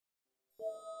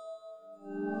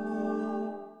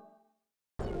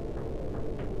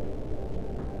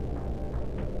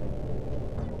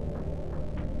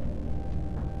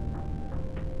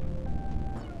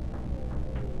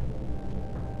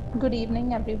Good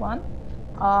evening, everyone.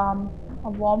 Um, a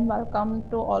warm welcome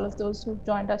to all of those who've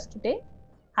joined us today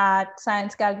at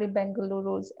Science Gallery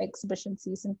Bengaluru's exhibition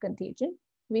season Contagion.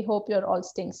 We hope you're all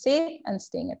staying safe and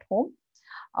staying at home.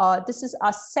 This is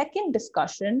our second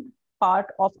discussion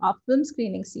part of our film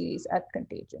screening series at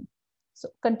Contagion. So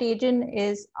Contagion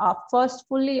is our first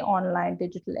fully online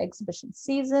digital exhibition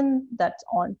season that's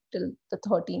on till the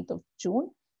 13th of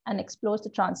June and explores the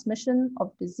transmission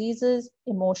of diseases,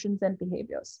 emotions, and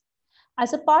behaviors.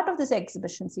 As a part of this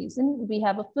exhibition season, we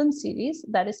have a film series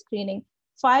that is screening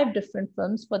 5 different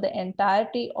films for the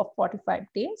entirety of 45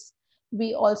 days.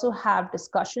 We also have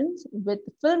discussions with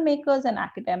filmmakers and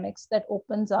academics that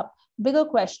opens up bigger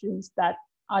questions that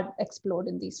are explored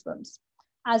in these films.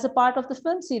 As a part of the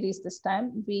film series this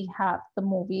time, we have the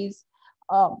movies,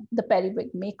 The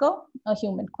Periwig Maker, A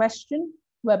Human Question,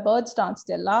 Where Birds Dance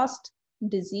Their Last,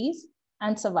 Disease,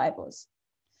 and Survivors.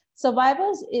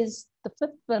 Survivors is the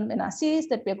 5th film in our series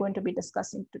that we're going to be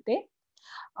discussing today.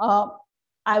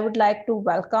 I would like to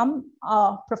welcome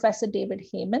Professor David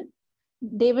Heymann.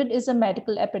 David is a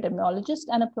medical epidemiologist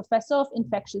and a professor of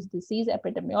infectious disease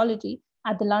epidemiology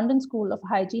at the London School of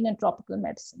Hygiene and Tropical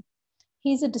Medicine.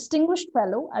 He's a distinguished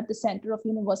fellow at the Center of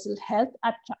Universal Health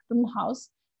at Chatham House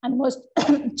and was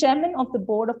chairman of the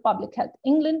Board of Public Health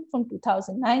England from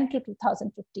 2009 to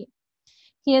 2015.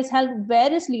 He has held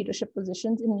various leadership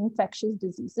positions in infectious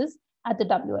diseases at the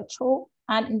WHO,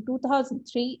 and in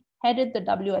 2003 headed the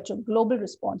WHO global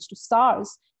response to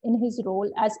SARS in his role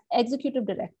as executive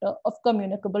director of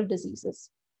communicable diseases.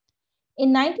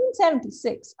 In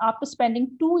 1976, after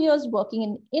spending 2 years working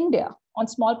in India on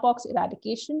smallpox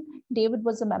eradication, David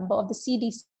was a member of the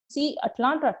CDC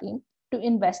Atlanta team to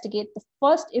investigate the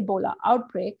first Ebola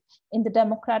outbreak in the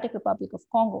Democratic Republic of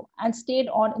Congo and stayed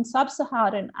on in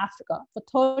sub-Saharan Africa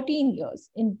for 13 years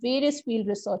in various field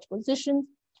research positions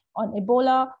on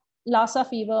Ebola, Lassa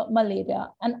fever, malaria,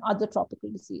 and other tropical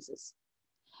diseases.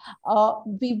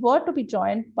 We were to be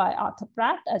joined by Arthur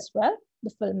Pratt as well,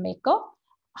 the filmmaker.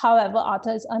 However,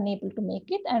 Arthur is unable to make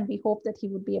it, and we hope that he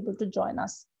would be able to join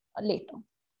us later.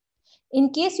 In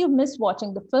case you missed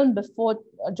watching the film before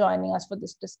joining us for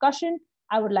this discussion,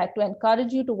 I would like to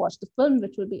encourage you to watch the film,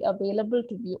 which will be available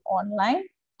to view online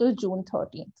till June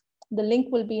 13th. The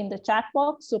link will be in the chat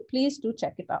box, so please do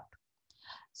check it out.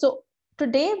 So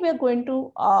today we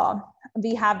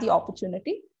have the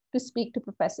opportunity to speak to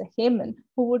Professor Heymann,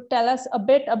 who would tell us a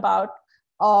bit about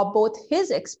both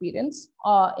his experience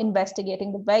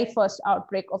investigating the very first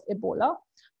outbreak of Ebola,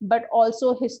 but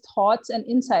also his thoughts and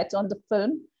insights on the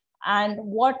film and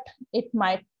what it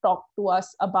might talk to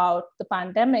us about the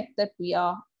pandemic that we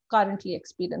are currently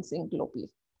experiencing globally.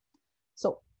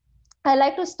 So I'd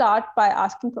like to start by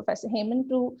asking Professor Heymann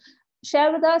to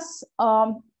share with us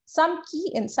some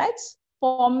key insights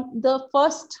from the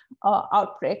first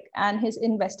outbreak and his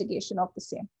investigation of the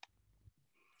same.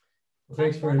 Well,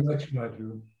 thanks very much,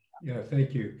 Madhu. Yeah,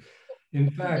 thank you.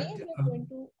 In fact,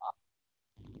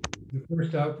 the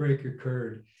first outbreak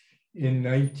occurred in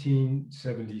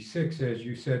 1976, as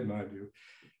you said, Madhu.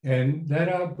 And that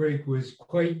outbreak was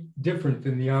quite different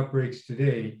than the outbreaks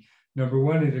today. Number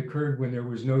one, it occurred when there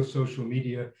was no social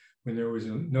media, when there was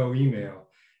no email.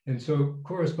 And so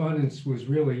correspondence was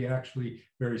really actually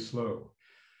very slow.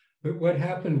 But what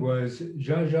happened was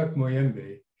Jean-Jacques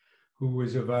Moyembe, who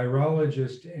was a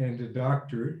virologist and a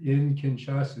doctor in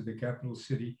Kinshasa, the capital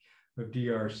city of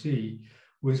DRC,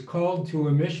 was called to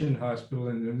a mission hospital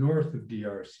in the north of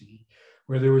DRC,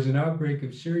 where there was an outbreak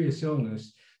of serious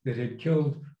illness that had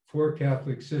killed 4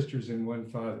 Catholic sisters and 1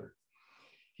 father.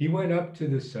 He went up to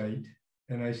the site,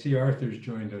 and I see Arthur's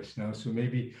joined us now, so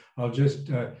maybe I'll just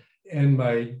end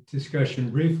my discussion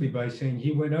briefly by saying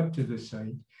he went up to the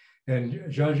site, and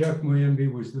Jean-Jacques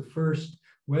Moyembe was the first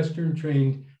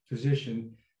Western-trained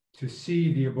physician to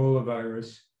see the Ebola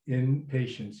virus in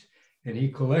patients. And he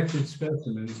collected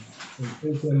specimens and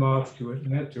sent them off to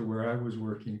Atlanta, where I was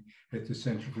working at the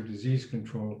Center for Disease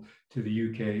Control, to the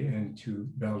UK and to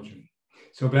Belgium.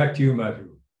 So back to you,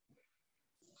 Madhu.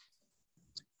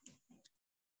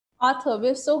 Arthur,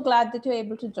 we're so glad that you're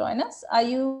able to join us. Are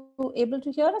you able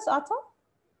to hear us, Arthur?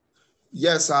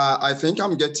 Yes, I think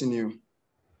I'm getting you.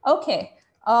 Okay.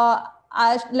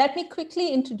 Let me quickly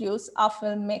introduce our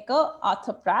filmmaker,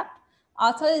 Arthur Pratt.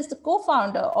 Arthur is the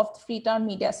co-founder of the Freetown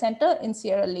Media Center in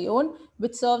Sierra Leone,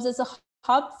 which serves as a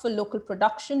hub for local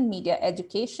production, media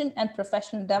education, and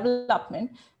professional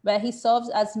development, where he serves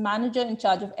as manager in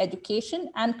charge of education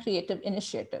and creative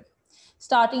initiative.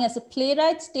 Starting as a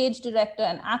playwright, stage director,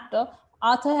 and actor,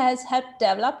 Arthur has helped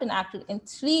develop and acted in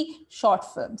 3 short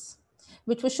films.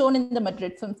 which was shown in the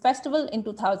Madrid Film Festival in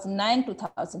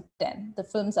 2009-2010. The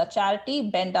films are Charity,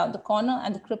 Bend Down the Corner,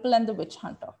 and The Cripple and the Witch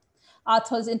Hunter.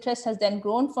 Arthur's interest has then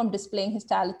grown from displaying his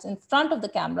talents in front of the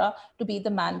camera to be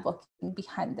the man working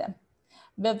behind them.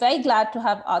 We're very glad to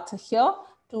have Arthur here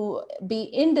to be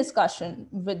in discussion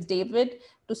with David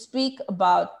to speak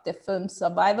about the film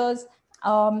Survivors.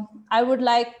 I would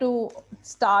like to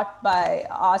start by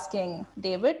asking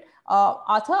David,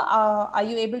 Arthur, are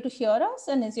you able to hear us,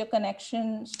 and is your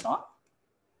connection strong?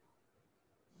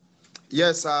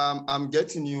 Yes, I'm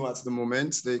getting you at the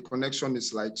moment. The connection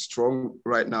is like strong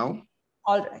right now.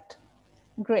 All right,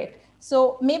 great.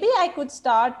 So maybe I could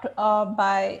start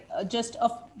by just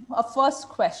a first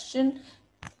question.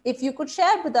 If you could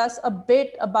share with us a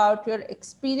bit about your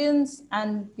experience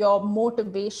and your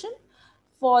motivation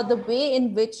for the way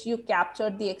in which you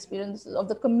captured the experiences of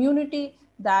the community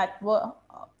that were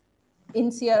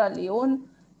in Sierra Leone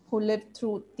who lived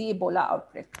through the Ebola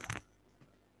outbreak.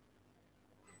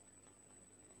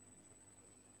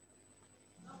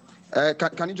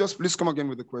 Can you just please come again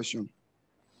with the question?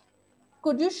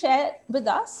 Could you share with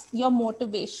us your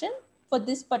motivation for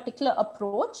this particular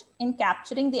approach in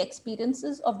capturing the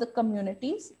experiences of the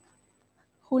communities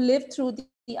who lived through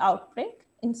the outbreak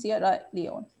in Sierra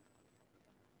Leone?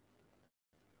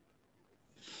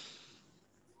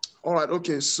 All right,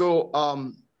 okay. So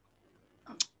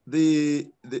the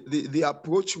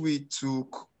approach we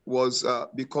took was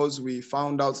because we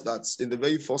found out that in the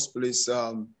very first place,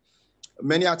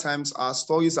 many a times our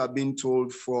stories are being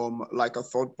told from like a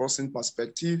third person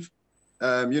perspective.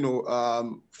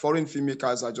 Foreign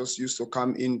filmmakers are just used to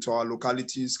come into our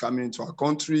localities, coming into our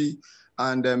country,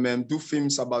 and do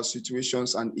films about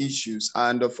situations and issues.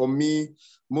 And for me,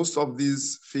 most of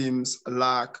these films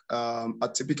lack a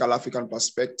typical African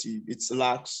perspective. It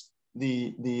lacks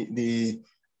the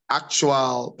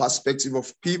actual perspective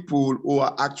of people who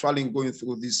are actually going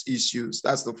through these issues.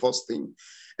 That's the first thing.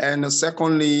 And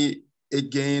secondly,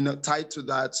 again, tied to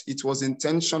that, it was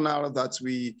intentional that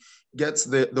we get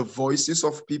the voices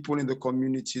of people in the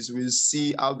communities. We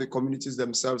see how the communities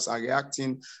themselves are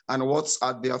reacting and what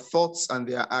are their thoughts and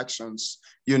their actions,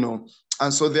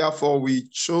 And so therefore we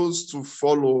chose to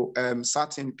follow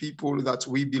certain people that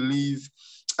we believe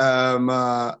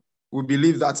that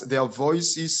their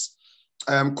voices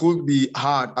could be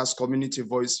heard as community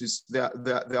voices,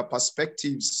 their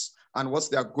perspectives and what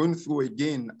they are going through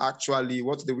again, actually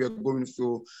what they were going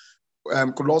through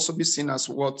could also be seen as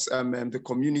what the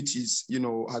communities,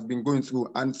 had been going through.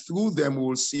 And through them, we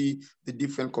will see the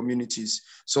different communities.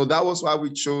 So that was why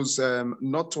we chose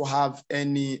not to have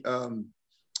any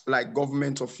like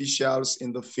government officials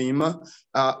in the film,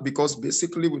 because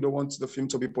basically we don't want the film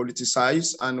to be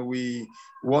politicized, and we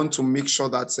want to make sure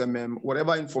that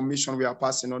whatever information we are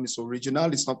passing on is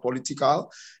original, it's not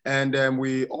political, and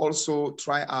we also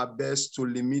try our best to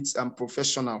limit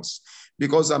professionals,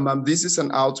 because this is an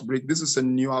outbreak. This is a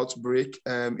new outbreak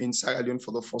in Sierra Leone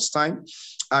for the first time,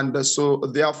 and so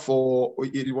therefore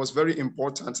it was very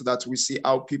important that we see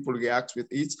how people react with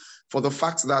it. For the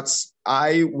fact that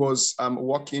I was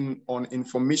working on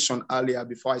information earlier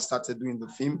before I started doing the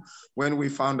film, when we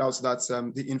found out that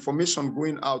the information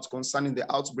going out concerning the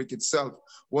outbreak itself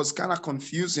was kind of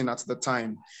confusing at the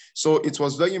time. So it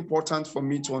was very important for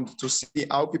me to see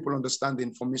how people understand the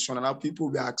information and how people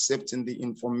were accepting the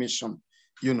information,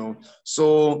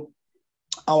 So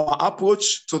our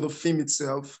approach to the film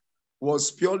itself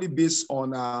was purely based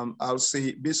on, I'll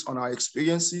say, based on our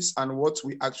experiences and what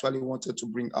we actually wanted to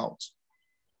bring out.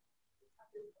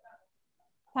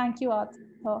 Thank you, Arthur.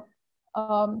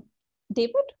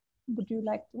 David, would you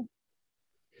like to?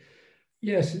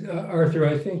 Yes, Arthur,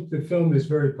 I think the film is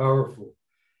very powerful,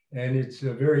 and it's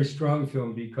a very strong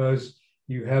film because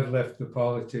you have left the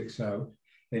politics out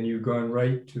and you've gone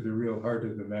right to the real heart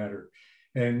of the matter.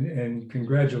 And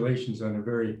congratulations on a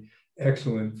very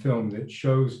excellent film that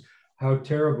shows how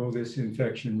terrible this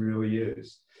infection really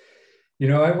is.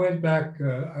 I went back,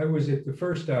 I was at the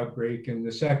first outbreak and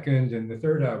the second and the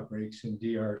third outbreaks in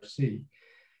DRC.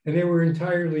 And they were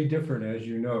entirely different, as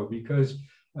you know, because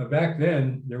back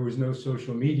then there was no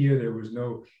social media, there was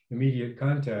no immediate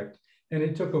contact. And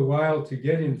it took a while to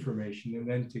get information and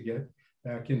then to get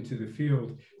back into the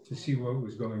field to see what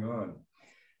was going on.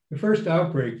 The first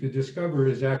outbreak, the discoverer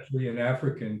is actually an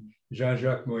African,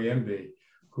 Jean-Jacques Moyembe,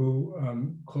 who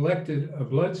collected a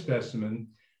blood specimen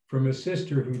from a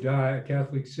sister who died, a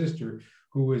Catholic sister,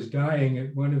 who was dying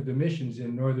at one of the missions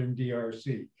in northern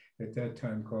DRC, at that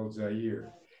time called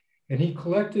Zaire. And he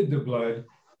collected the blood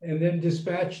and then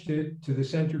dispatched it to the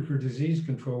Center for Disease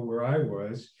Control, where I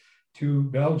was, to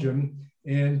Belgium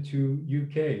and to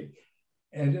UK.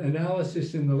 And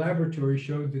analysis in the laboratory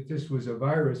showed that this was a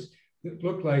virus that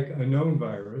looked like a known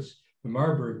virus, the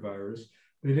Marburg virus,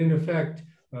 that in effect,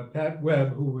 Pat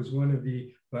Webb, who was one of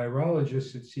the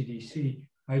virologists at CDC,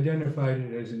 identified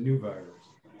it as a new virus.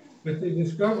 But the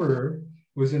discoverer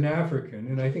was an African,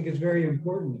 and I think it's very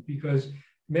important because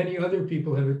many other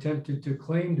people have attempted to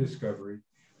claim discovery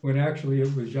when actually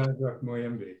it was Jean-Jacques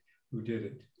Moyembe who did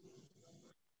it.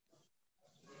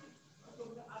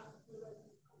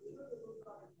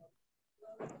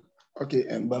 Okay,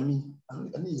 and Bami, I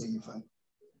need to hear you fine.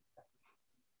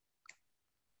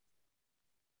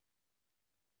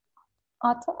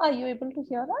 Arthur, are you able to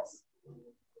hear us?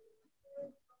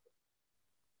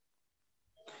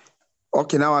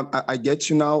 Okay, now I get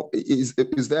you now. Is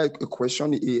there a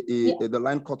question? The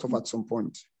line cut off at some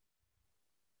point.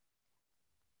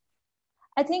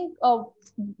 I think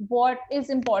what is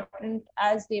important,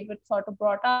 as David sort of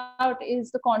brought out,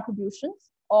 is the contributions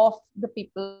of the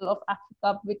people of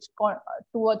Africa, which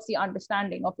towards the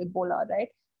understanding of Ebola, right?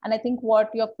 And I think what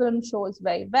your film shows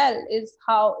very well is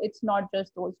how it's not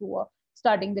just those who are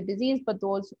studying the disease, but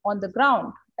those on the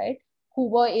ground, right, who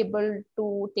were able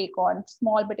to take on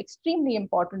small but extremely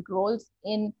important roles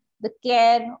in the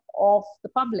care of the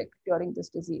public during this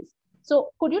disease. So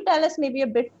could you tell us maybe a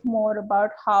bit more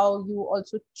about how you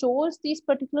also chose these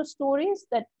particular stories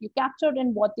that you captured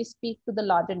and what they speak to the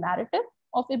larger narrative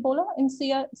of Ebola in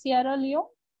Sierra Leone?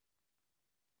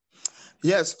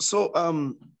 Yes, so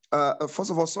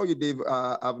first of all, sorry, Dave,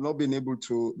 I've not been able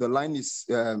to, the line is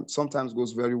sometimes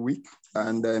goes very weak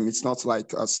and it's not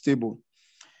like stable.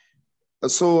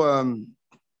 So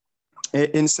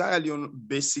in Sierra Leone,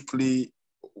 basically,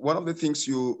 one of the things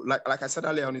you, like I said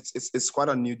earlier on, it's quite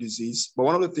a new disease, but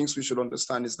one of the things we should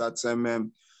understand is that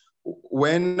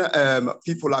when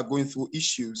people are going through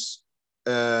issues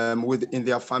in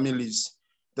their families,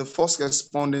 the first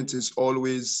respondent is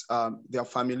always their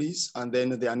families and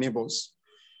then their neighbors.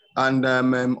 And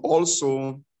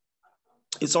also,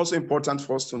 it's also important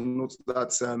for us to note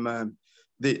that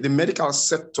the medical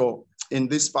sector in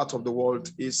this part of the world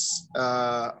is,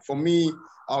 for me,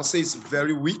 I'll say it's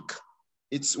very weak.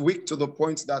 It's weak to the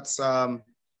point that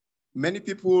many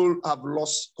people have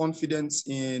lost confidence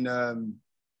in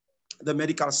the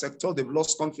medical sector. They've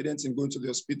lost confidence in going to the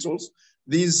hospitals.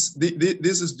 This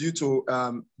is due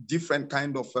to different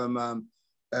kind of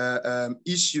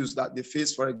issues that they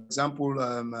face. For example,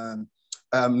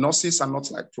 nurses are not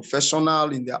like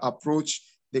professional in their approach.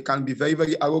 They can be very,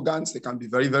 very arrogant. They can be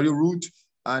very, very rude.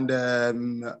 And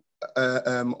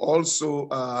also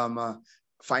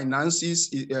finances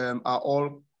are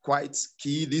all quite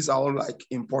key. These are all like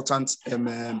important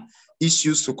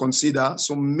issues to consider.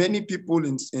 So many people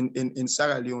in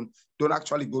Sierra Leone don't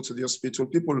actually go to the hospital.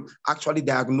 People actually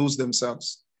diagnose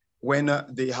themselves when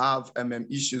they have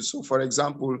issues. So for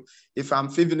example, if I'm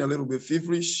feeling a little bit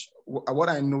feverish, what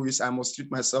I know is I must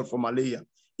treat myself for malaria,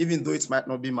 even though it might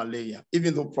not be malaria,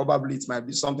 even though probably it might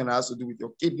be something that has to do with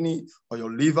your kidney or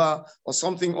your liver or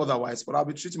something otherwise, but I'll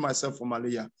be treating myself for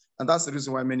malaria. And that's the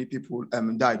reason why many people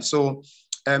died. So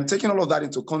taking all of that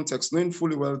into context, knowing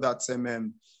fully well that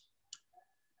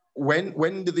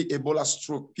when the Ebola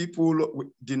struck, people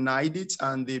denied it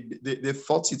and they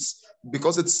thought it's,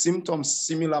 because it's symptoms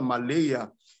similar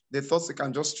malaria, they thought they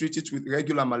can just treat it with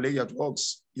regular malaria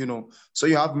drugs, you know. So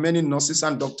you have many nurses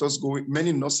and doctors going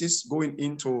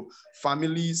into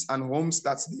families and homes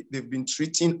that they've been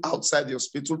treating outside the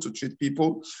hospital to treat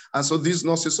people. And so these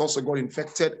nurses also got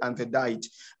infected and they died.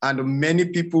 And many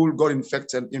people got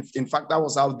infected. In fact, that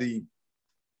was how the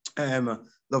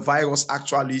virus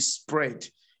actually spread.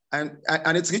 And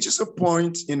it reaches a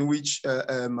point in which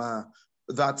it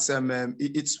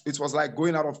was like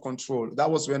going out of control. That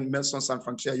was when Médecins Sans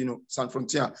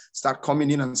Frontières start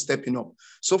coming in and stepping up.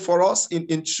 So for us,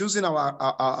 in choosing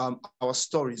our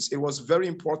stories, it was very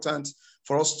important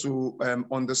for us to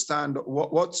understand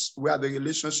what were the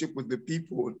relationship with the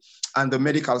people and the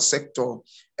medical sector,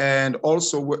 and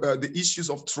also the issues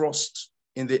of trust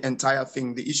in the entire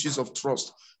thing, the issues of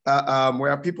trust.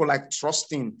 Where people like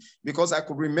trusting, because I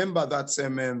could remember that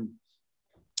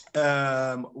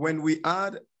when we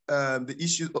had the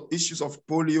issues of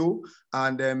polio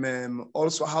and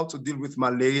also how to deal with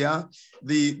malaria,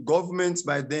 the government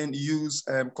by then used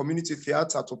community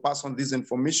theater to pass on this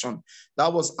information.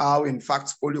 That was how, in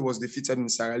fact, polio was defeated in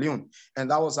Sierra Leone.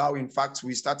 And that was how, in fact,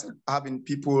 we started having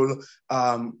people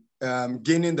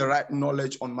gaining the right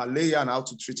knowledge on malaria and how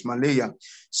to treat malaria.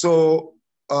 So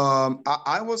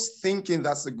I was thinking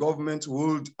that the government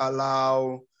would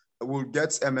allow will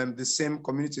get the same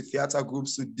community theater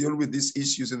groups to deal with these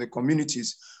issues in the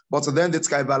communities. But then they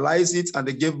tribalize it and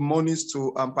they give monies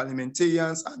to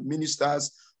parliamentarians and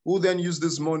ministers who then use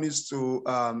these monies to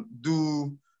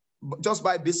just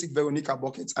buy basic Veronica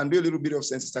buckets and do a little bit of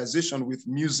sensitization with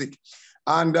music.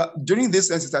 And during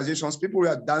these sensitizations, people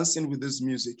were dancing with this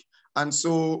music. And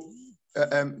so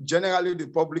generally the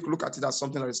public look at it as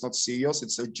something that is not serious,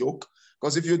 it's a joke.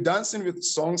 Because if you're dancing with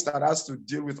songs that has to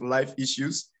deal with life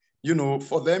issues, you know,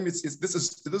 for them, this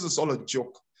is all a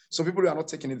joke. So people are not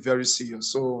taking it very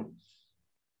serious. So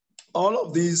all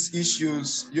of these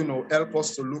issues, you know, help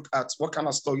us to look at what kind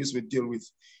of stories we deal with.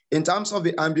 In terms of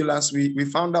the ambulance, we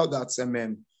found out that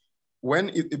when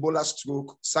Ebola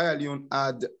struck, Sierra Leone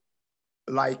had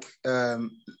like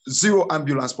 0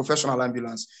 ambulance, professional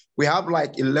ambulance. We have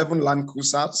like 11 Land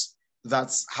Cruisers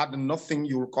that had nothing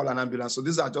you would call an ambulance. So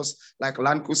these are just like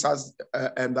Land Cruisers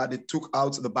that they took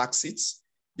out the back seats,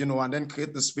 you know, and then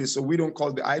create the space. So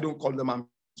I don't call them ambulances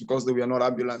because they were not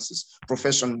ambulances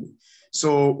professionally.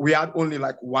 So we had only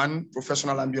like 1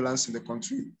 professional ambulance in the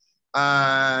country.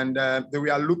 And they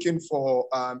were looking for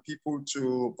people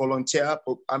to volunteer,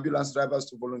 for ambulance drivers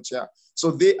to volunteer.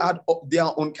 So they had their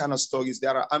own kind of stories.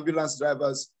 There are ambulance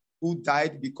drivers who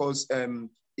died because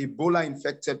Ebola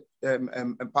infected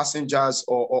passengers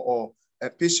or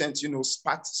patients, you know,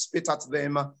 spit at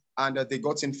them and they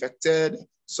got infected.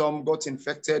 Some got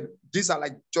infected. These are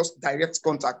like just direct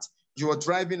contact. You are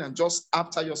driving and just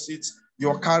after your seat,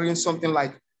 you're carrying something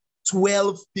like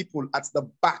 12 people at the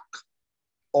back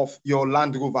of your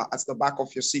Land Rover, at the back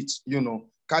of your seat, you know,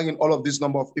 carrying all of this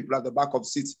number of people at the back of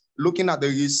seats, looking at the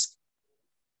risk,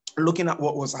 looking at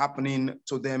what was happening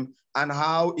to them and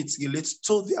how it relates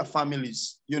to their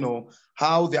families, you know,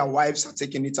 how their wives are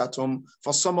taking it at home.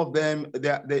 For some of them,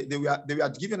 they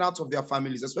were given out of their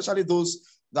families, especially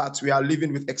those that we are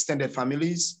living with extended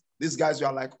families. These guys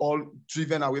were like all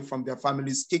driven away from their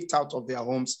families, kicked out of their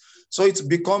homes. So it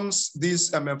becomes this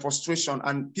frustration,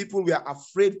 and people were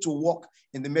afraid to work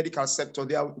in the medical sector.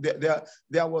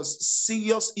 There was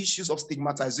serious issues of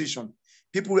stigmatization.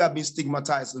 People who have been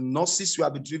stigmatized, nurses who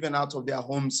have been driven out of their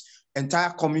homes,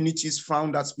 entire communities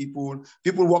frowned at people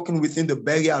working within the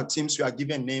burial teams who are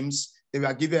given names. They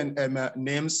were given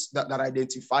names that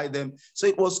identify them. So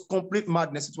it was complete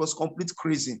madness. It was complete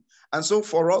crazy. And so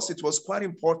for us, it was quite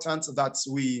important that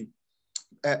we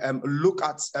look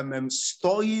at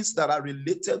stories that are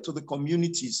related to the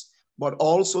communities, but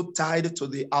also tied to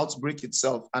the outbreak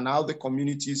itself and how the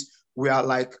communities were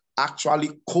like actually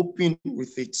coping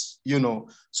with it, you know.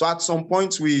 So at some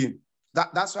point,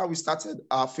 that's why we started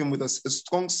our film with a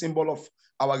strong symbol of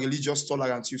our religious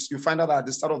tolerance. You find out that at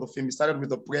the start of the film, it started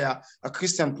with a prayer, a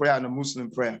Christian prayer and a Muslim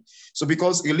prayer. So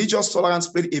because religious tolerance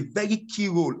played a very key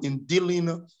role in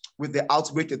dealing with the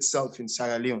outbreak itself in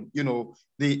Sierra Leone. You know,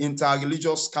 the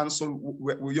Interreligious Council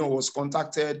was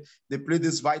contacted. They played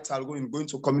this vital role in going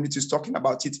to communities, talking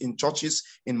about it in churches,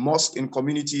 in mosques, in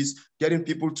communities, getting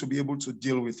people to be able to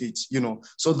deal with it, you know.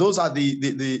 So those are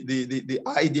the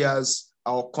ideas,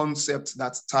 our concepts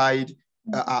that tied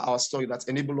our story, that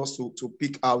enable us to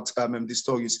pick out the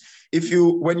stories.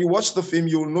 When you watch the film,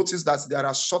 you'll notice that there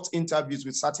are short interviews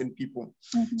with certain people.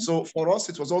 Mm-hmm. So for us,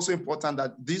 it was also important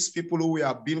that these people who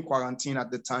were being quarantined at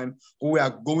the time, who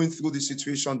were going through the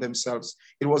situation themselves,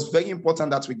 it was very important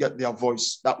that we get their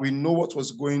voice, that we know what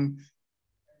was going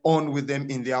on with them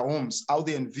in their homes, how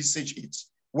they envisage it.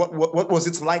 What was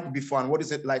it like before and what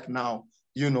is it like now?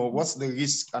 You know, what's the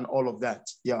risk and all of that?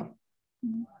 Yeah.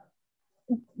 Mm-hmm.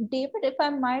 David, if I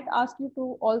might ask you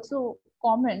to also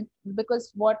comment,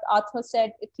 because what Arthur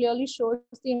said, it clearly shows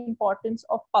the importance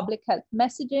of public health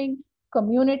messaging,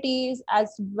 communities,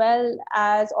 as well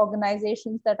as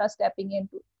organizations that are stepping in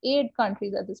to aid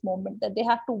countries at this moment, that they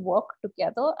have to work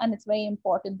together. And it's very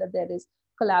important that there is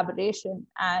collaboration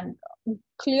and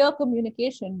clear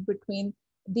communication between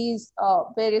these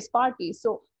various parties.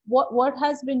 So what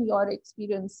has been your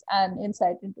experience and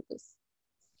insight into this?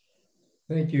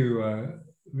 Thank you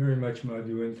very much,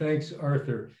 Madhu, and thanks,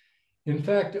 Arthur. In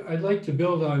fact, I'd like to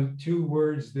build on 2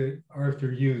 words that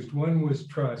Arthur used. One was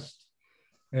trust,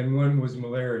 and one was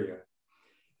malaria.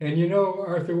 And you know,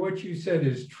 Arthur, what you said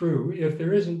is true. If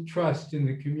there isn't trust in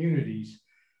the communities,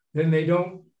 then they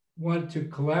don't want to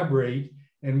collaborate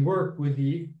and work with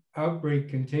the outbreak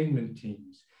containment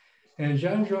teams. And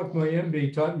Jean-Jacques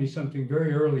Moyembe taught me something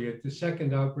very early at the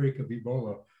 2nd outbreak of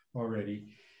Ebola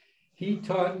already. He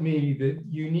taught me that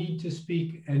you need to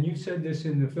speak, and you said this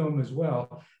in the film as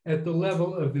well, at the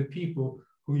level of the people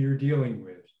who you're dealing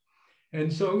with.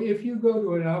 And so if you go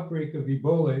to an outbreak of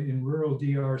Ebola in rural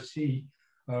DRC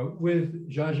with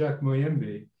Jean-Jacques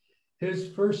Moyembe, his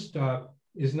first stop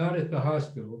is not at the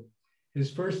hospital.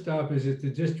 His first stop is at the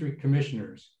district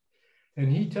commissioners.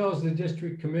 And he tells the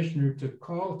district commissioner to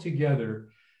call together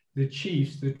the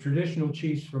chiefs, the traditional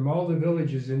chiefs from all the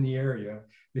villages in the area,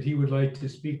 that he would like to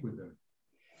speak with them.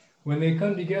 When they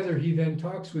come together, he then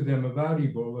talks with them about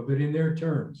Ebola, but in their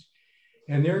terms.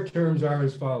 And their terms are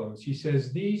as follows. He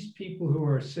says, these people who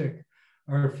are sick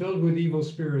are filled with evil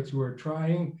spirits who are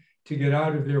trying to get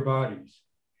out of their bodies.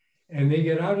 And they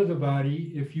get out of the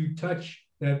body. If you touch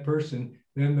that person,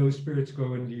 then those spirits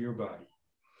go into your body.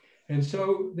 And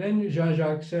so then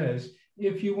Jean-Jacques says,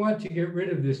 if you want to get rid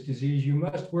of this disease, you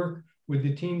must work with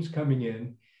the teams coming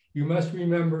in. You must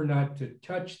remember not to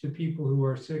touch the people who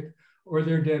are sick or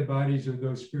their dead bodies, or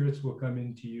those spirits will come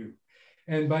into you.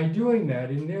 And by doing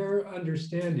that, in their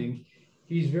understanding,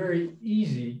 he's very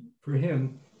easy for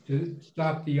him to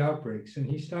stop the outbreaks. And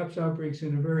he stops outbreaks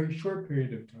in a very short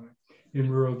period of time in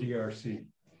rural DRC.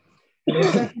 And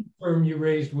the second term you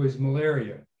raised was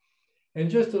malaria. And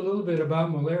just a little bit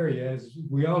about malaria, as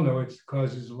we all know, it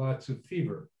causes lots of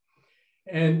fever.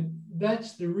 And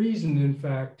that's the reason, in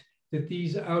fact, that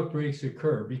these outbreaks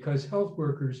occur, because health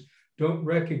workers don't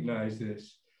recognize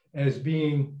this as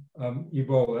being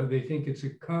Ebola. They think it's a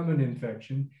common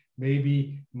infection,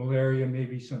 maybe malaria,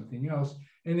 maybe something else,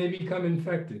 and they become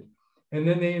infected. And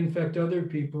then they infect other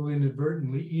people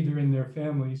inadvertently, either in their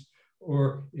families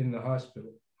or in the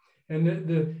hospital. And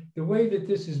the way that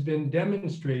this has been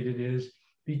demonstrated is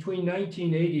between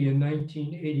 1980 and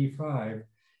 1985,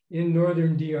 in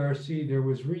northern DRC, there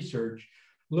was research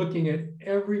looking at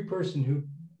every person who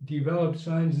developed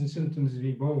signs and symptoms of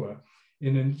Ebola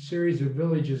in a series of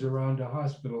villages around a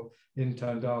hospital in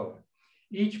Tandala.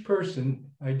 Each person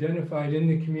identified in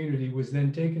the community was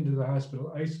then taken to the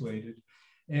hospital, isolated,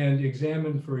 and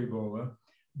examined for Ebola.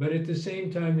 But at the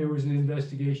same time, there was an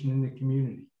investigation in the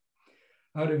community.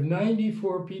 Out of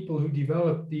 94 people who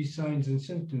developed these signs and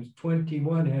symptoms,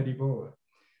 21 had Ebola.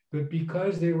 But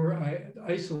because they were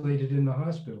isolated in the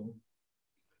hospital,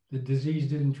 the disease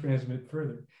didn't transmit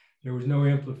further. There was no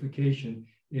amplification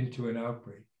into an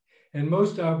outbreak. And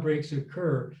most outbreaks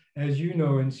occur, as you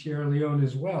know, in Sierra Leone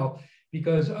as well,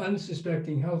 because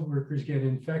unsuspecting health workers get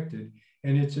infected,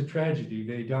 and it's a tragedy.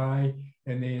 They die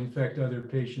and they infect other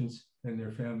patients and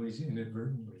their families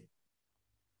inadvertently.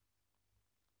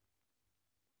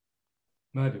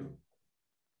 Madhu.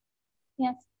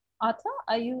 Yes, Arthur,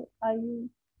 are you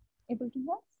able to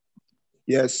hear?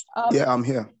 Yes, yeah, I'm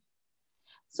here.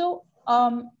 So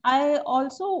I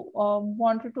also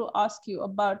wanted to ask you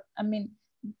about,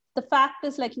 the fact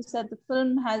is, like you said, the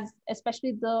film has,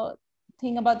 especially the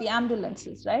thing about the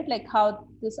ambulances, right? Like how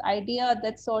this idea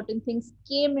that certain things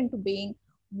came into being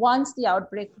once the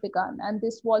outbreak began, and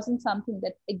this wasn't something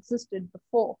that existed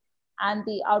before, and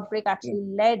the outbreak actually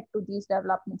led to these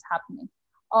developments happening.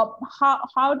 What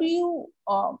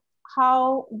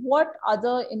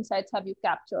other insights have you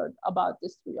captured about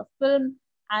this through your film?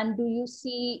 And do you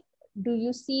see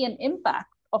an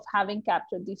impact of having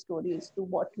captured these stories to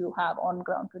what you have on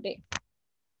ground today?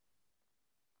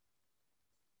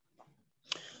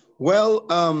 Well,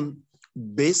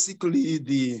 basically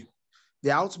the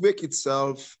outbreak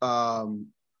itself helped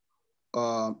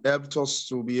us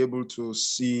to be able to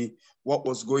see what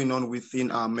was going on within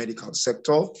our medical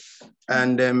sector,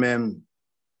 and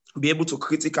be able to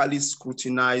critically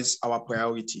scrutinize our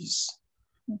priorities,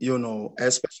 you know,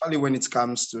 especially when it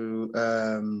comes to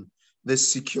the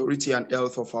security and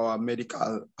health of our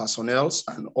medical personnel,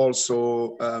 and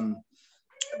also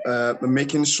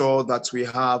making sure that we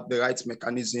have the right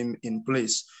mechanism in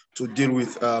place to deal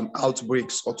with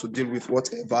outbreaks, or to deal with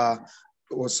whatever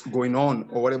was going on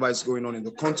or whatever is going on in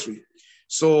the country.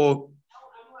 So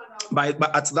but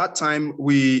at that time,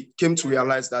 we came to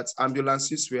realize that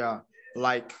ambulances were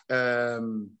like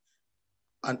an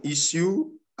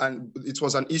issue, and it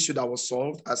was an issue that was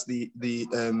solved as the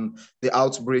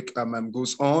outbreak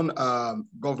goes on.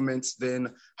 Governments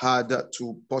then had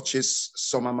to purchase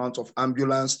some amount of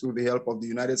ambulance through the help of the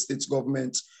United States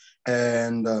government,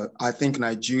 and I think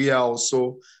Nigeria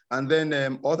also. And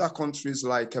then other countries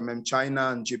like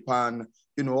China and Japan,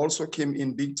 you know, also came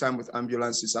in big time with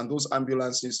ambulances, and those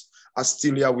ambulances are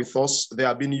still here with us. They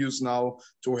are being used now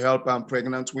to help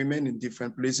pregnant women in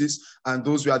different places, and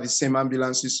those were the same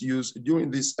ambulances used during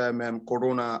this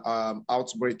corona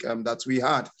outbreak that we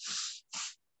had.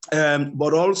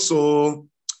 But also,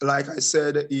 like I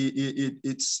said,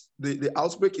 it's the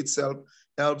outbreak itself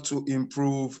helped to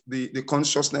improve the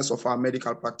consciousness of our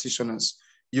medical practitioners,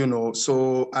 you know,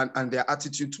 so and their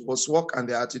attitude towards work and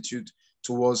their attitude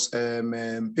towards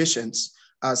patients,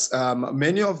 as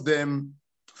many of them,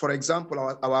 for example,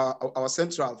 our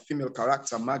central female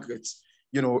character, Margaret,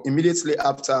 Immediately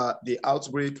after the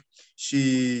outbreak,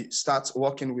 she starts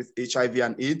working with HIV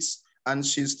and AIDS, and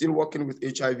she's still working with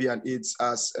HIV and AIDS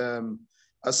as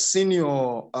a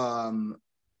senior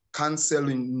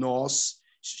counseling nurse.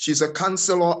 She's a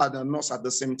counselor and a nurse at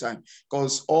the same time,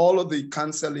 because all of the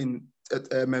counseling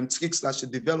tricks that she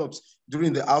developed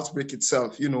during the outbreak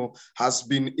itself, has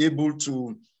been able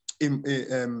to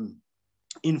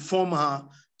inform her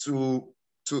to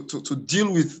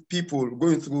deal with people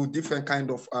going through different kind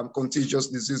of contagious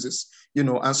diseases,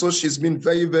 and so she's been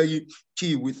very, very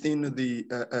key within the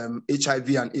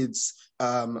HIV and AIDS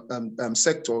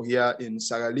sector here in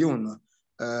Sierra Leone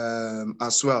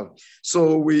as well.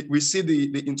 So we see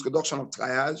the introduction of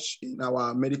triage in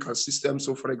our medical system.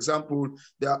 So for example,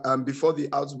 before the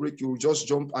outbreak, you just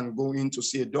jump and go in to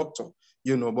see a doctor,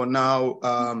 but now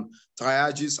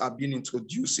triages are being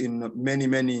introduced in many,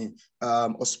 many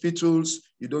hospitals.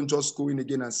 You don't just go in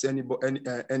again and see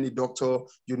any doctor.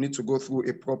 You need to go through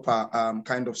a proper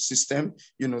kind of system,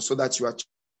 so that you are,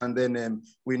 and then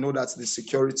we know that the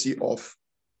security of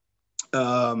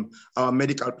our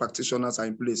medical practitioners are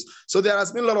in place. So there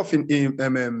has been a lot of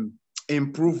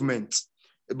improvement,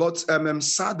 but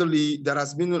sadly, there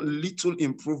has been a little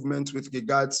improvement with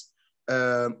regards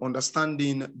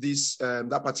understanding this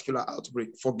that particular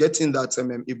outbreak, forgetting that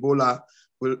Ebola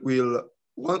will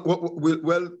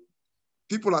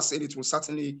people are saying it will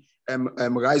certainly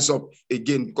rise up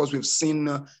again, because we've seen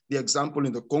the example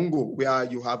in the Congo where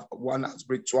you have one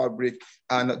outbreak, two outbreak,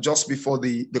 and just before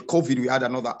the COVID, we had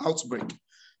another outbreak.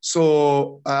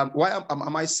 So why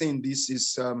am I saying this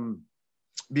is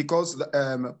because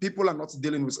people are not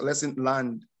dealing with lesson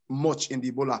learned much in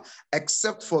the Ebola,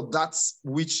 except for that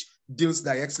which deals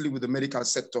directly with the medical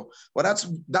sector. But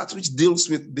that which deals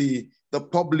with the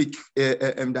public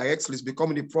directly is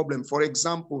becoming a problem. For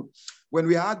example, when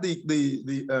we had the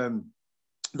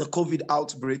COVID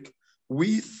outbreak,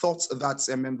 we thought that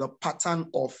the pattern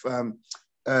of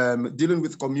dealing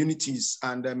with communities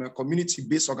and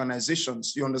community-based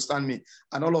organizations, you understand me,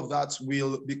 and all of that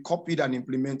will be copied and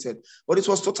implemented. But it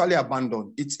was totally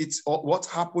abandoned. It's what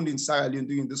happened in Sierra Leone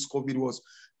during this COVID was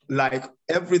like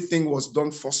everything was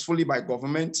done forcefully by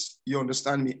government, you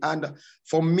understand me. And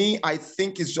for me, I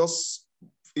think it's just,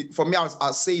 for me,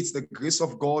 I'll say it's the grace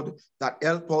of God that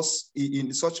helped us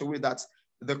in such a way that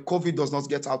the COVID does not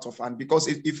get out of hand. Because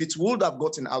if it would have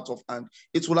gotten out of hand,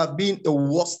 it would have been a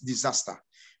worse disaster.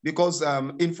 Because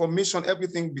information,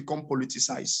 everything become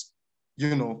politicized,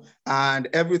 and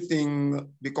everything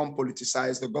become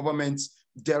politicized. The government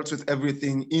dealt with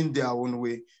everything in their own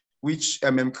way, which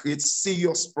creates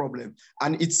serious problem.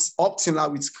 And it's up till now,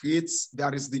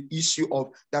 there is the issue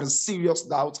of, there is serious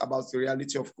doubt about the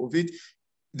reality of COVID.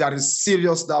 There is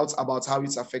serious doubt about how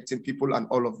it's affecting people and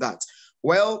all of that.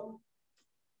 Well,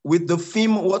 with the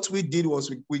film, what we did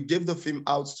was we gave the film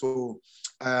out to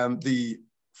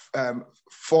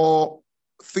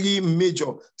three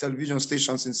major television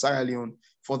stations in Sierra Leone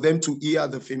for them to hear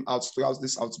the film out throughout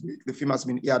this outbreak. The film has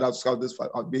been aired out throughout this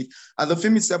outbreak, and the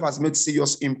film itself has made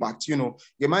serious impact,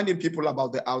 reminding people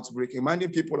about the outbreak,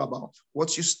 reminding people about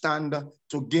what you stand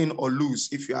to gain or lose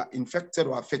if you are infected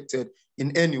or affected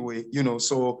in any way,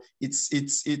 so it's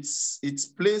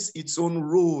plays its own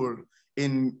role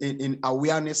in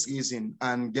awareness raising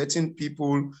and getting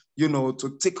people,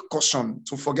 to take caution,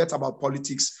 to forget about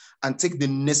politics and take the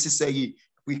necessary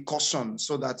precaution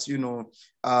so that,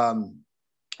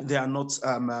 they are not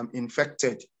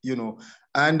infected,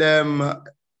 And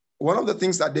one of the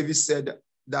things that David said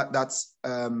that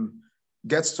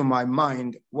gets to my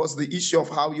mind was the issue of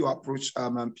how you approach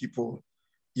people,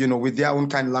 with their own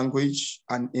kind of language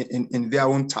and in their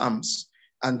own terms.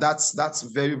 And that's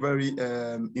very, very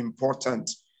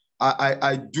important.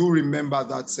 I do remember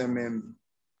that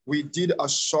we did a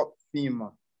short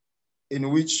film in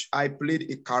which I played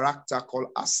a character called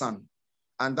Hassan.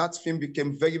 And that film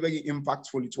became very, very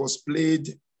impactful. It was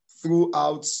played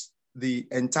throughout the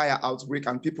entire outbreak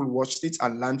and people watched it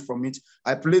and learned from it.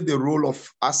 I played the role of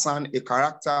Hassan, a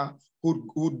character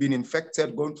who'd been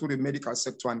infected, gone through the medical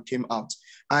sector and came out.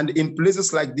 And in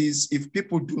places like this, if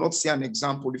people do not see an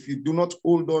example, if you do not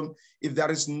hold on, if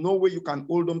there is no way you can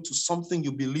hold on to something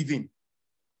you believe in,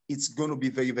 it's going to be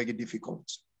very, very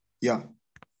difficult. Yeah.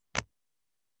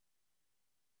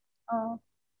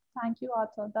 Thank you,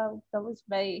 Arthur. That was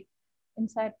very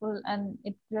insightful, and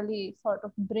it really sort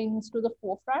of brings to the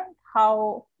forefront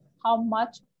how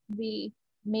much we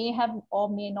may have or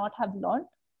may not have learned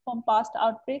from past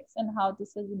outbreaks and how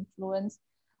this has influenced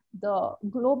the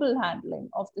global handling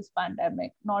of this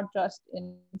pandemic, not just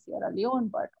in Sierra Leone,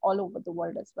 but all over the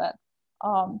world as well.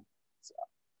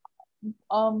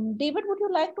 David, would you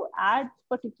like to add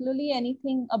particularly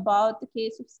anything about the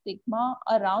case of stigma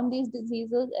around these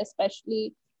diseases,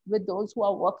 especially with those who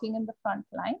are working in the front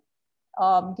line,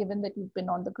 given that you've been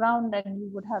on the ground and you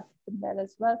would have been there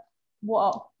as well?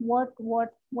 What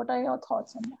are your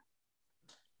thoughts on that?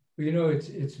 Well, you know,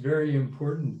 it's very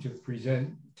important to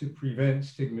prevent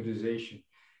stigmatization.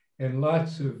 And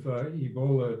lots of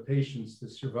Ebola patients, the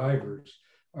survivors,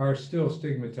 are still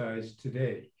stigmatized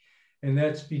today. And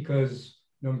that's because,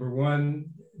 number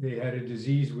one, they had a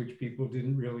disease which people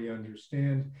didn't really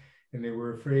understand and they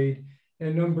were afraid.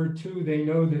 And number two, they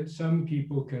know that some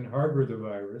people can harbor the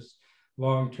virus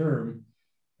long term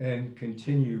and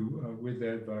continue with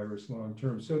that virus long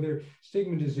term. So their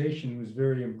stigmatization was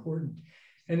very important.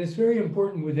 And it's very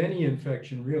important with any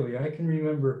infection, really. I can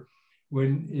remember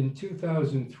when in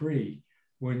 2003,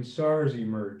 when SARS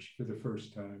emerged for the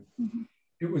first time,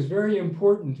 it was very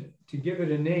important to give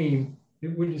it a name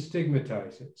that wouldn't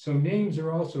stigmatize it. So names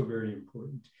are also very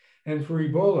important. And for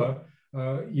Ebola,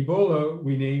 Ebola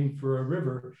we named for a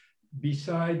river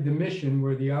beside the mission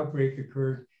where the outbreak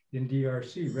occurred in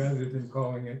DRC, rather than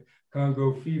calling it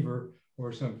Congo fever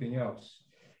or something else.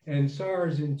 And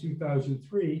SARS in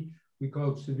 2003, we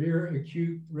called severe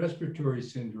acute respiratory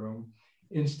syndrome,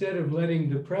 instead of letting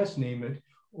the press name it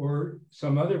or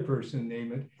some other person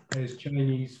name it as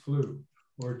Chinese flu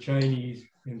or Chinese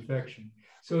infection.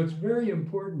 So it's very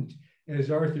important,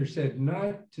 as Arthur said,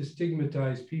 not to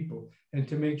stigmatize people and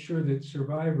to make sure that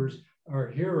survivors are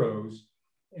heroes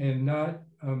and not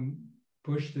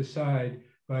pushed aside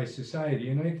by society.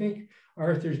 And I think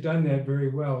Arthur's done that very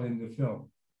well in the film.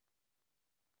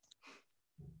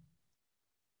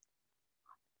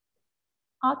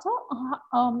 Arthur,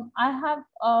 I have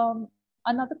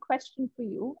another question for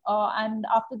you. And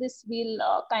after this, we'll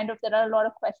there are a lot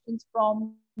of questions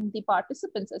from the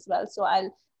participants as well. So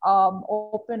I'll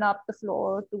open up the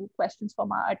floor to questions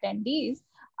from our attendees.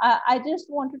 I just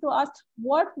wanted to ask,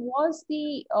 what was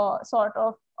the sort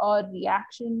of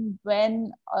reaction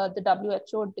when the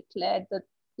WHO declared that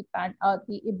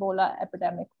the Ebola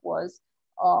epidemic was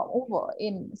over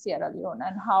in Sierra Leone,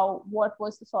 and what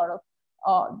was the sort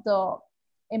of the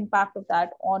impact of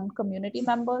that on community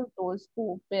members, those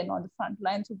who've been on the front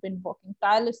lines, who've been working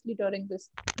tirelessly during this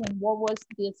thing? What was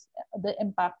the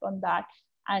impact on that?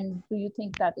 And do you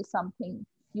think that is something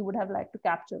you would have liked to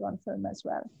capture on film as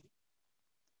well?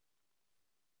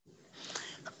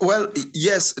 Well,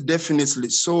 yes, definitely.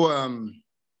 So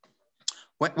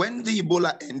when the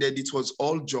Ebola ended, it was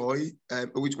all joy.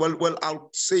 I'll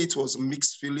say it was a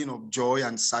mixed feeling of joy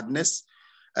and sadness.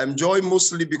 Joy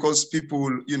mostly because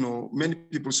people, many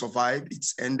people survived.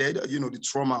 It's ended, the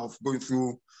trauma of going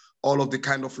through all of the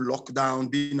kind of lockdown,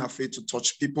 being afraid to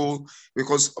touch people.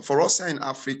 Because for us in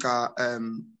Africa,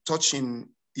 touching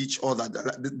each other,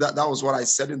 that was what I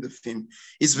said in the film.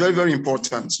 It's very, very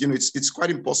important. It's quite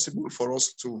impossible for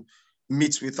us to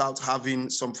meet without having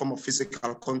some form of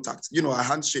physical contact. A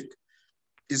handshake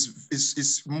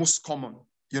is most common.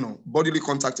 Bodily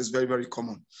contact is very, very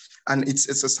common. And it's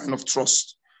a sign of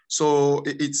trust. So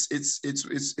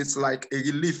it's like a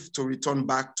relief to return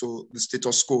back to the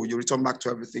status quo. You return back to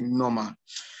everything normal.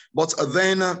 But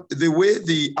then the way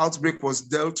the outbreak was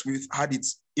dealt with had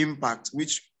its impact,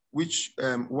 which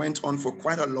went on for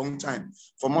quite a long time,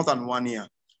 for more than 1 year.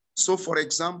 So, for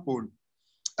example,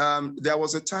 there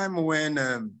was a time when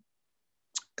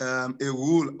a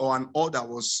rule or an order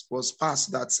was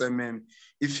passed that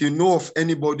if you know of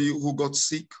anybody who got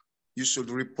sick, you should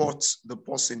report the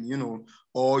person,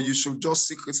 or you should just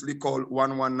secretly call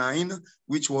 119,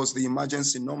 which was the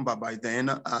emergency number by then,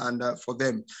 and for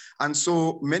them. And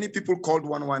so many people called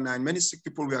 119, many sick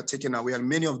people were taken away, and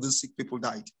many of these sick people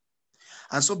died.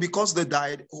 And so because they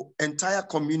died, entire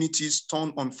communities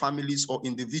turned on families or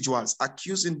individuals,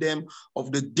 accusing them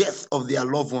of the death of their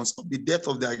loved ones, of the death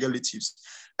of their relatives.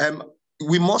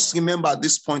 We must remember at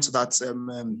this point that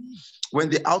when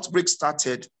the outbreak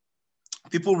started,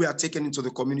 people were taken into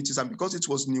the communities, and because it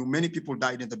was new, many people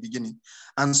died in the beginning.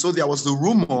 And so there was the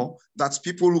rumor that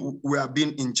people were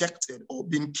being injected or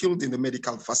being killed in the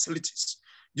medical facilities,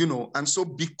 and so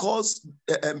because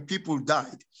people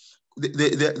died,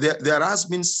 there has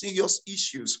been serious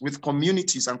issues with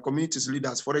communities and communities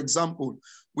leaders. For example,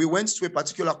 we went to a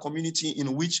particular community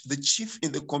in which the chief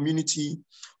in the community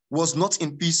was not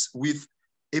in peace with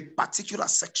a particular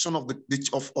section of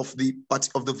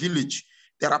the village.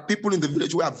 There are people in the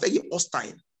village who are very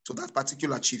hostile to that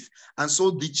particular chief. And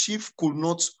so the chief could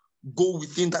not go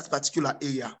within that particular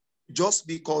area just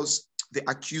because they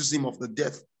accused him of the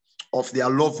death of their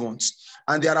loved ones.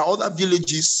 And there are other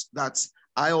villages that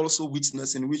I also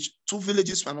witnessed in which two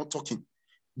villages were not talking.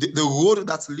 the road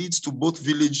that leads to both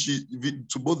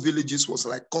villages was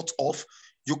like cut off.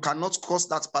 You cannot cross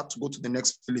that path to go to the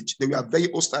next village. They were very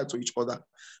hostile to each other,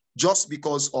 just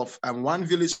because of one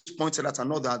village pointed at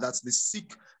another that's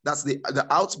the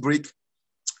outbreak,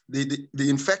 the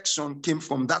infection came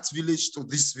from that village to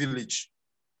this village,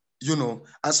 you know.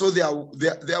 And so there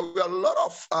were a lot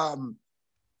of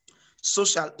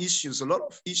social issues, a lot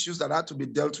of issues that had to be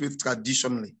dealt with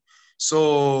traditionally.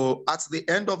 So at the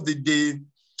end of the day,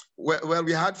 well,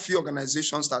 we had few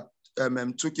organizations that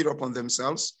took it upon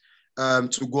themselves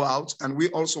to go out, and we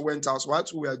also went out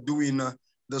whilst we were doing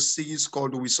the series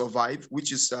called We Survive,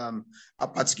 which is a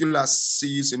particular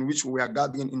series in which we are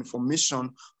gathering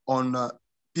information on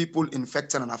people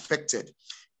infected and affected.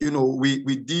 You know,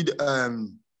 we did,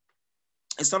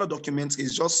 it's not a documentary,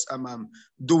 it's just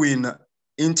doing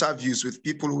interviews with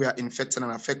people who are infected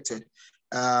and affected.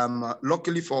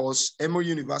 Luckily for us, Emory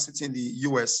University in the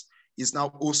US is now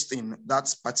hosting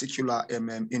that particular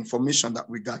information that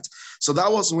we got. So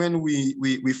that was when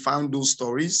we found those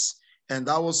stories, and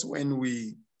that was when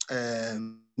we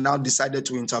now decided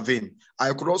to intervene.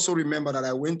 I could also remember that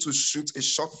I went to shoot a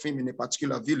short film in a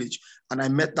particular village, and I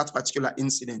met that particular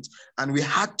incident, and we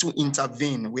had to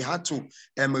intervene. We had to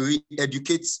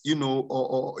re-educate, you know,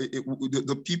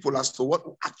 the people as to what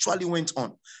actually went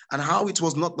on, and how it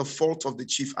was not the fault of the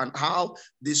chief, and how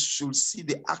they should see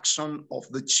the action of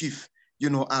the chief, you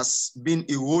know, as being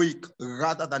heroic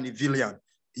rather than a villain,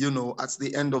 you know, at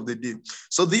the end of the day.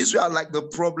 So these were like the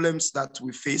problems that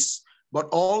we face, but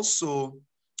also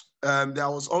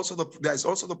there's also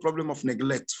the problem of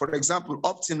neglect. For example,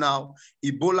 up to now,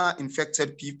 Ebola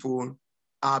infected people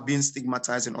are being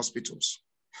stigmatized in hospitals.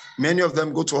 Many of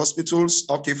them go to hospitals.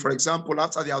 Okay, for example,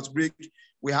 after the outbreak,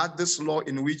 we had this law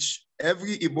in which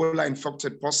every Ebola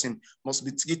infected person must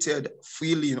be treated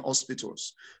freely in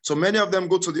hospitals. So many of them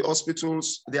go to the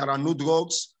hospitals. There are no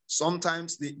drugs.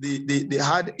 Sometimes they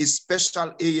had a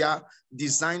special area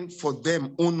designed for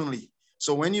them only.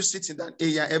 So when you sit in that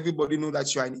area, everybody knows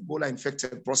that you are an Ebola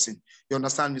infected person. You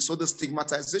understand me? So the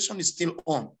stigmatization is still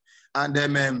on. And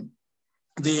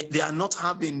they are not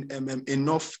having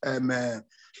enough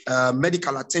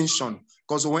medical attention.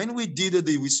 Because when we did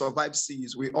the We Survive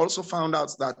series, we also found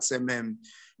out that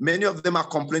many of them are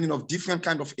complaining of different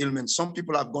kind of ailments. Some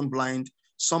people have gone blind,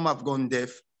 some have gone deaf,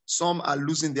 some are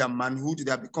losing their manhood,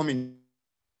 they are becoming.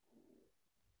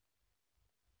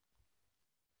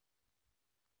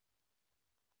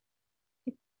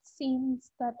 It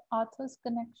seems that Arthur's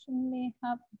connection may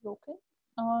have broken.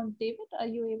 David, are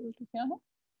you able to hear him?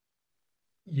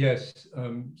 Yes.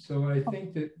 So I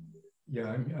think that, yeah,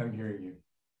 I'm hearing you.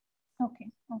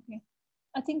 Okay.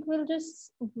 I think we'll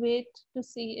just wait to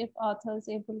see if Arthur is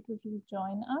able to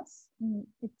rejoin us.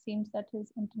 It seems that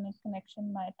his internet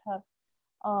connection might have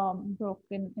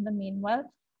broken in the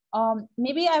meanwhile.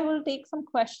 Maybe I will take some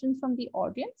questions from the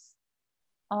audience.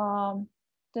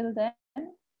 Till then,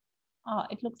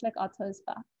 it looks like Arthur is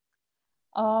back.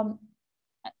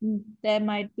 There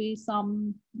might be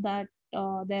some that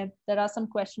there are some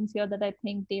questions here that I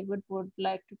think David would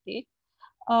like to take.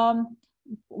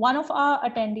 One of our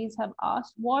attendees have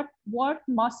asked, what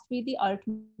must be the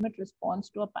ultimate response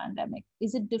to a pandemic?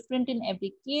 Is it different in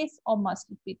every case, or must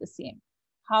it be the same?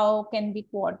 How can we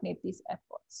coordinate these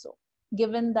efforts? So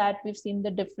given that we've seen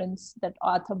the difference that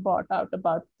Arthur brought out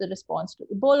about the response to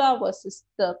Ebola versus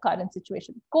the current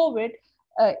situation with COVID,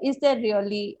 is there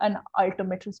really an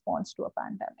ultimate response to a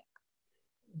pandemic?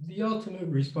 The ultimate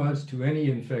response to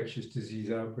any infectious disease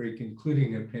outbreak,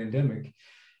 including a pandemic,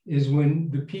 is when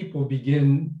the people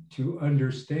begin to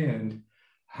understand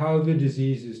how the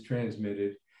disease is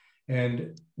transmitted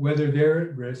and whether they're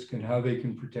at risk and how they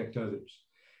can protect others.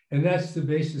 And that's the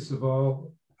basis of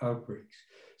all outbreaks.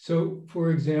 So, for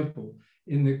example,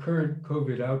 in the current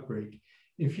COVID outbreak,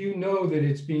 if you know that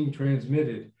it's being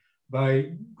transmitted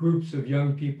by groups of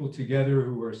young people together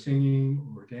who are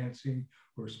singing or dancing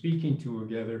or speaking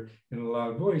together in a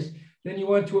loud voice, then you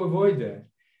want to avoid that.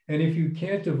 And if you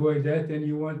can't avoid that, then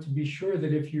you want to be sure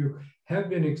that if you have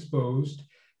been exposed,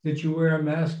 that you wear a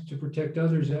mask to protect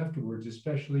others afterwards,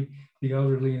 especially the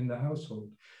elderly in the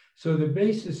household. So the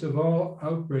basis of all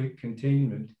outbreak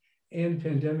containment and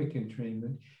pandemic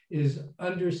containment is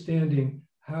understanding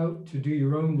how to do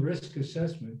your own risk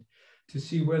assessment to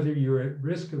see whether you're at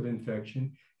risk of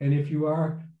infection. And if you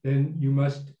are, then you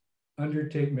must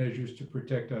undertake measures to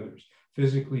protect others,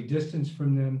 physically distance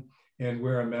from them, and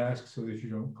wear a mask so that you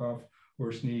don't cough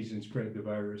or sneeze and spread the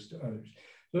virus to others.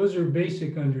 Those are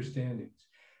basic understandings.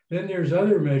 Then there's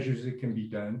other measures that can be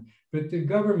done, but the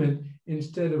government,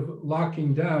 instead of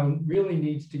locking down, really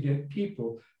needs to get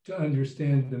people to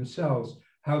understand themselves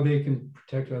how they can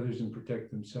protect others and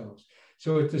protect themselves.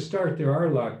 So at the start, there are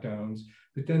lockdowns,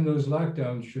 but then those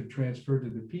lockdowns should transfer to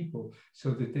the people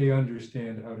so that they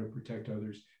understand how to protect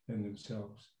others and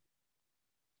themselves.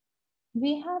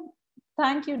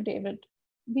 Thank you, David.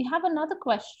 We have another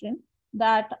question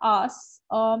that asks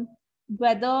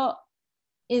whether,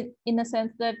 in a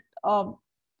sense that,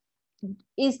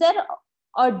 is there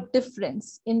a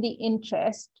difference in the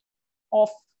interest of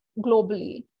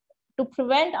globally to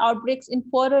prevent outbreaks in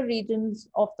poorer regions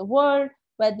of the world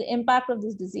where the impact of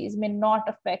this disease may not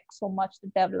affect so much the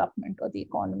development or the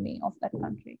economy of that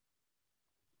country?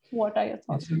 What are your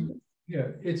thoughts on this? Yeah,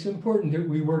 it's important that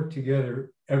we work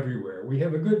together everywhere. We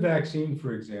have a good vaccine,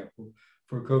 for example,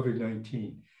 for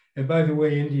COVID-19. And by the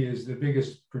way, India is the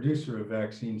biggest producer of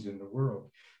vaccines in the world.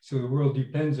 So the world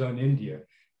depends on India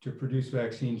to produce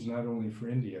vaccines, not only for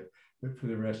India, but for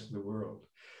the rest of the world.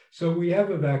 So we have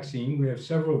a vaccine, we have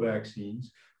several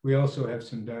vaccines. We also have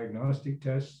some diagnostic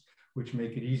tests, which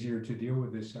make it easier to deal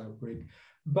with this outbreak.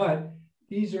 But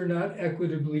these are not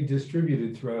equitably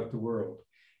distributed throughout the world.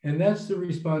 And that's the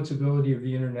responsibility of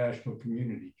the international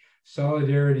community.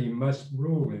 Solidarity must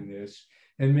rule in this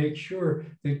and make sure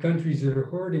that countries that are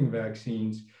hoarding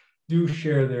vaccines do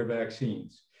share their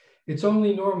vaccines. It's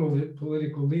only normal that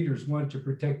political leaders want to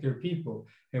protect their people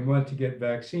and want to get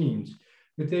vaccines,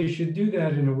 but they should do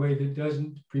that in a way that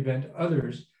doesn't prevent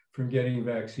others from getting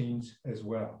vaccines as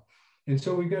well. And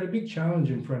so we've got a big challenge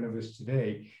in front of us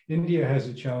today. India has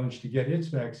a challenge to get its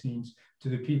vaccines to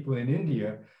the people in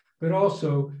India, but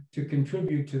also to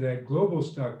contribute to that global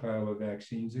stockpile of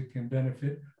vaccines that can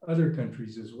benefit other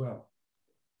countries as well.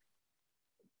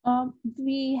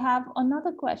 We have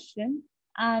another question,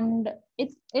 and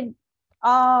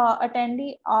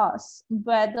attendee asks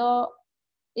whether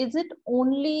is it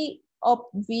only a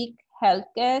weak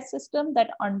healthcare system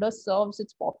that underserves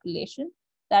its population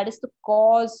that is the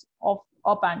cause of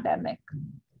a pandemic?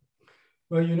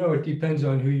 Well, you know, it depends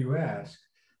on who you ask.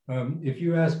 If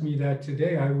you ask me that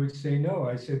today, I would say no.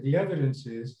 I said the evidence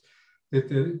is that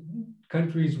the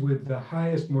countries with the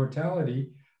highest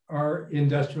mortality are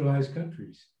industrialized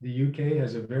countries. The UK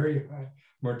has a very high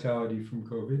mortality from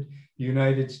COVID. The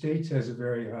United States has a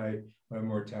very high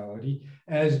mortality,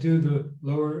 as do the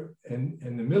lower and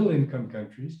the middle income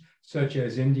countries, such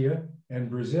as India and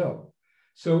Brazil.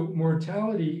 So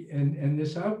mortality and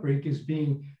this outbreak is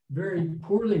being very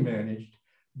poorly managed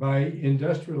by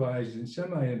industrialized and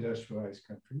semi-industrialized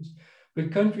countries,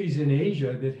 but countries in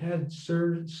Asia that had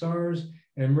SARS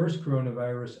and MERS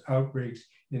coronavirus outbreaks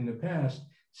in the past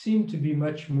seem to be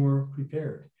much more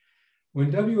prepared.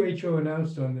 When WHO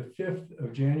announced on the 5th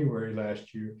of January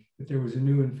last year that there was a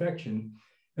new infection,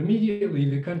 immediately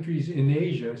the countries in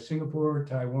Asia, Singapore,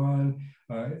 Taiwan,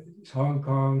 Hong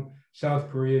Kong, South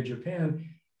Korea, Japan,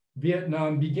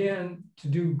 Vietnam began to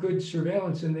do good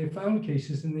surveillance, and they found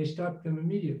cases and they stopped them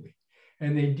immediately.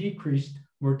 And they decreased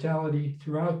mortality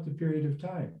throughout the period of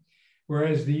time.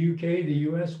 Whereas the UK, the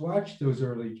US watched those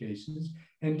early cases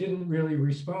and didn't really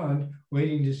respond,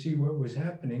 waiting to see what was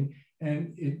happening.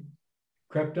 And it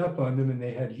crept up on them and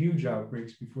they had huge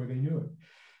outbreaks before they knew it.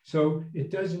 So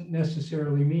it doesn't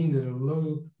necessarily mean that a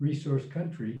low resource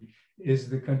country is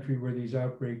the country where these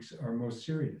outbreaks are most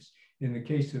serious. In the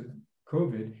case of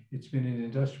COVID, it's been in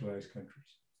industrialized countries.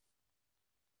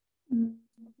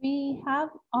 We have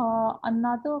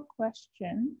another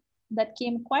question that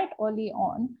came quite early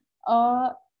on.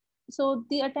 So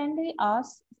the attendee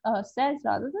says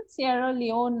rather that Sierra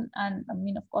Leone and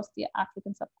of course the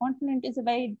African subcontinent is a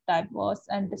very diverse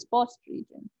and dispersed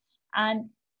region. And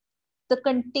the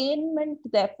containment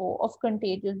therefore of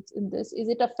contagions in this, is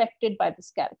it affected by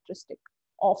this characteristic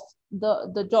of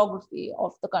the geography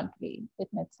of the country in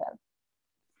itself?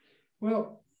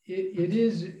 Well, it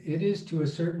is to a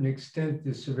certain extent.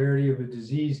 The severity of a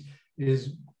disease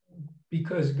is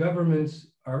because governments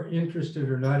are interested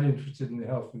or not interested in the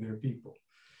health of their people.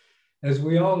 As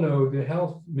we all know, the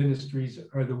health ministries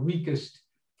are the weakest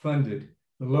funded,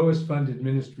 the lowest funded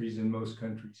ministries in most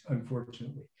countries,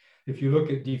 unfortunately. If you look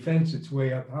at defense, it's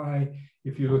way up high.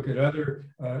 If you look at other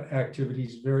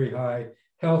activities, very high.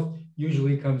 Health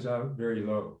usually comes out very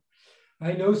low.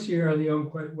 I know Sierra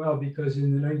Leone quite well because in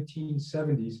the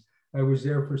 1970s, I was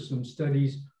there for some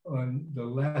studies on the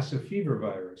Lassa fever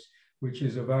virus, which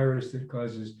is a virus that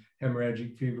causes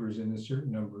hemorrhagic fevers in a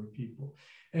certain number of people.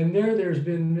 And there's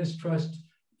been mistrust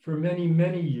for many,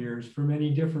 many years for many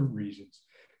different reasons.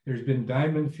 There's been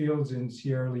diamond fields in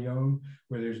Sierra Leone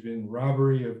where there's been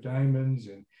robbery of diamonds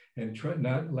and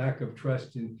not lack of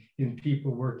trust in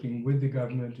people working with the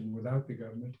government and without the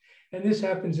government. And this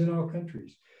happens in all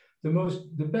countries.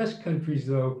 The best countries,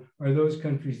 though, are those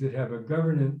countries that have a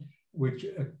government which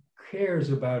cares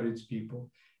about its people,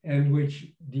 and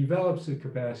which develops the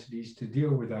capacities to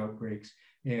deal with outbreaks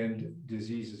and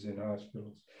diseases in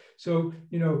hospitals. So,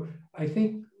 I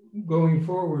think going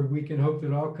forward, we can hope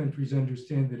that all countries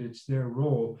understand that it's their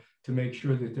role to make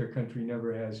sure that their country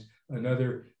never has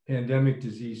another pandemic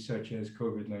disease such as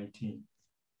COVID-19.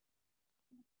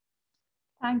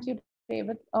 Thank you,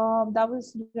 David. That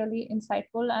was really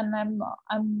insightful, and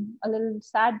I'm a little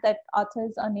sad that Arthur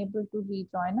is unable to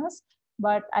rejoin us,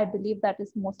 but I believe that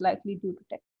is most likely due to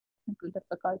technical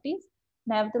difficulties.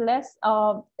 Nevertheless,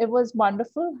 it was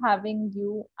wonderful having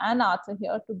you and Arthur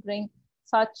here to bring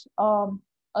such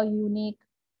a unique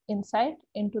insight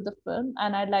into the film,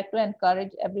 and I'd like to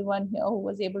encourage everyone here who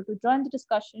was able to join the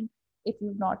discussion, if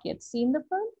you've not yet seen the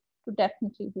film, to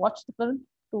definitely watch the film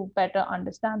to better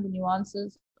understand the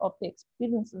nuances of the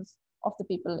experiences of the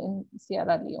people in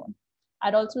Sierra Leone.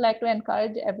 I'd also like to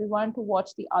encourage everyone to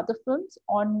watch the other films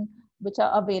which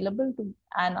are available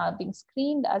and are being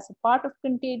screened as a part of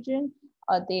Contagion.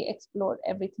 They explore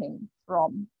everything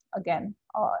from, again,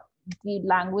 the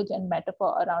language and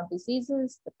metaphor around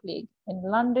diseases, the plague in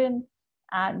London,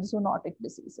 and zoonotic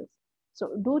diseases.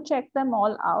 So do check them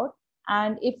all out.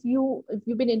 And if you've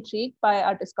been intrigued by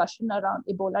our discussion around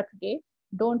Ebola today,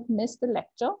 don't miss the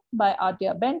lecture by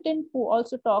Adia Benton, who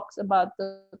also talks about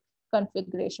the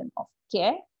configuration of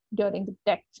care during the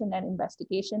detection and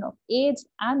investigation of AIDS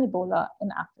and Ebola in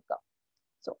Africa.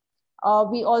 So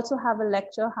we also have a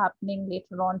lecture happening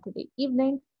later on today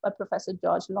evening by Professor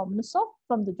George Lomonosov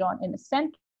from the John Innes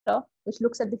Center, which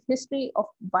looks at the history of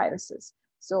viruses.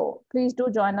 So please do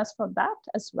join us for that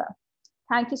as well.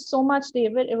 Thank you so much,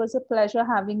 David. It was a pleasure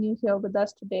having you here with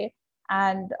us today.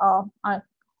 And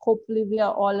hopefully we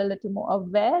are all a little more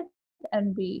aware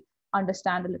and we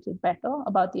understand a little better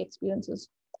about the experiences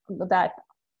that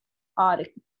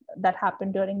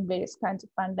happen during various kinds of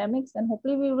pandemics. And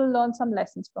hopefully we will learn some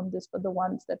lessons from this for the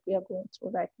ones that we are going through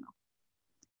right now.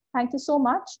 Thank you so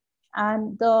much.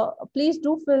 And please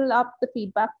do fill up the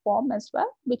feedback form as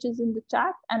well, which is in the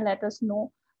chat, and let us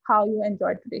know how you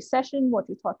enjoyed today's session, what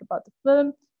you thought about the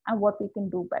film, and what we can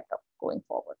do better going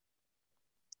forward.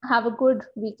 Have a good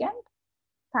weekend.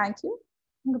 Thank you.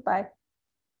 Goodbye.